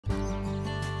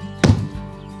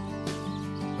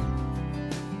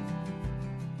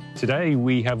Today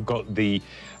we have got the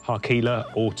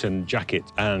Harkila Orton jacket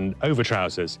and over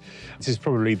trousers. This is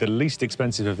probably the least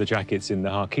expensive of the jackets in the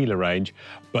Harkila range,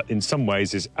 but in some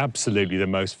ways is absolutely the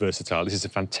most versatile. This is a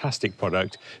fantastic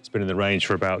product. It's been in the range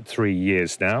for about 3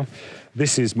 years now.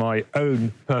 This is my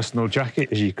own personal jacket.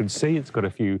 As you can see, it's got a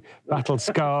few battle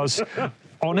scars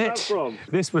on it.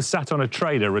 This was sat on a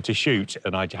trailer at a shoot,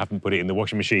 and I haven't put it in the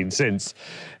washing machine since.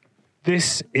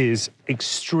 This is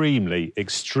extremely,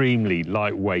 extremely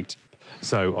lightweight.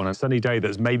 So on a sunny day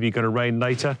that's maybe going to rain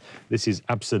later, this is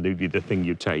absolutely the thing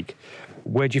you take.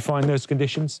 Where do you find those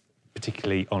conditions?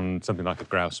 Particularly on something like a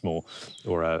grouse moor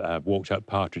or a walked up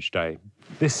partridge day.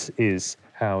 This is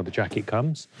how the jacket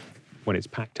comes when it's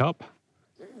packed up,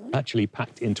 actually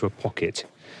packed into a pocket.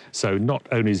 So not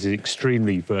only is it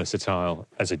extremely versatile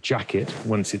as a jacket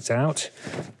once it's out,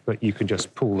 but you can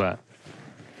just pull that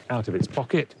out of its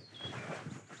pocket,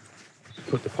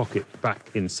 put the pocket back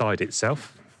inside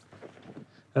itself,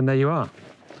 and there you are.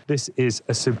 This is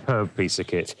a superb piece of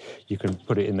kit. You can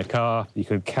put it in the car, you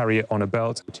can carry it on a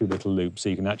belt, 2 little loops, so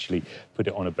you can actually put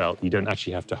it on a belt. You don't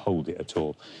actually have to hold it at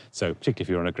all. So particularly if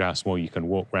you're on a grouse moor, you can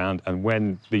walk around, and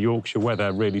when the Yorkshire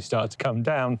weather really starts to come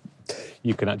down,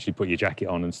 you can actually put your jacket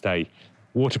on and stay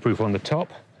waterproof on the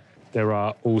top. There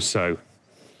are also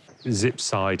zip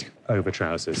side over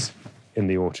trousers in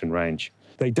the Orton range.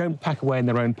 They don't pack away in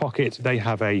their own pocket. They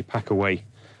have a pack away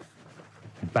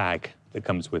bag that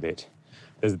comes with it.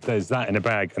 There's that in a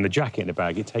bag, and the jacket in a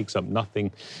bag. It takes up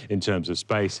nothing in terms of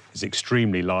space. It's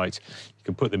extremely light. You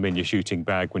can put them in your shooting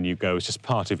bag when you go. It's just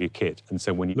part of your kit. And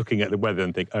so when you're looking at the weather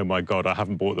and think, oh my God, I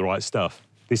haven't bought the right stuff,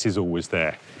 this is always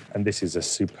there. And this is a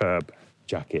superb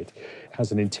jacket. It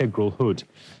has an integral hood.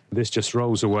 This just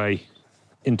rolls away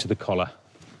into the collar.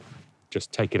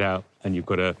 Just take it out and you've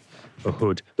got a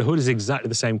hood. The hood is exactly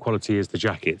the same quality as the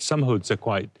jacket. Some hoods are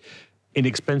quite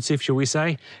inexpensive, shall we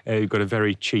say. You've got a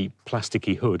very cheap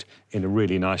plasticky hood in a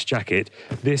really nice jacket.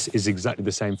 This is exactly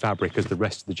the same fabric as the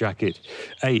rest of the jacket.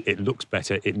 It looks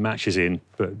better, it matches in,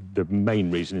 but the main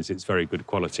reason is it's very good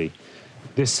quality.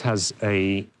 This has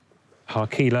a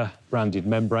Harkila branded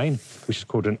membrane, which is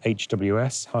called an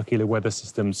HWS, Harkila Weather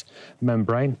Systems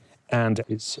membrane, and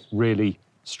it's really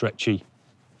stretchy.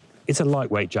 It's a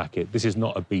lightweight jacket. This is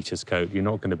not a beater's coat. You're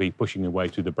not going to be pushing your way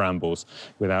through the brambles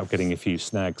without getting a few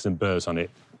snags and burrs on it.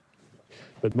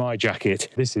 But my jacket,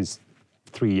 this is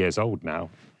 3 years old now.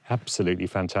 Absolutely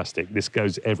fantastic. This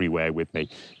goes everywhere with me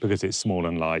because it's small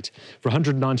and light. For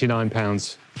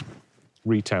 £199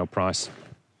 retail price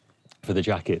for the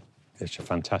jacket, it's a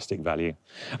fantastic value.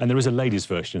 And there is a ladies'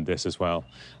 version of this as well,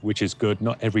 which is good.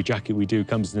 Not every jacket we do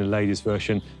comes in a ladies'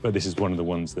 version, but this is one of the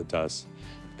ones that does.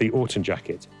 The Orton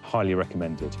jacket, highly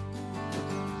recommended.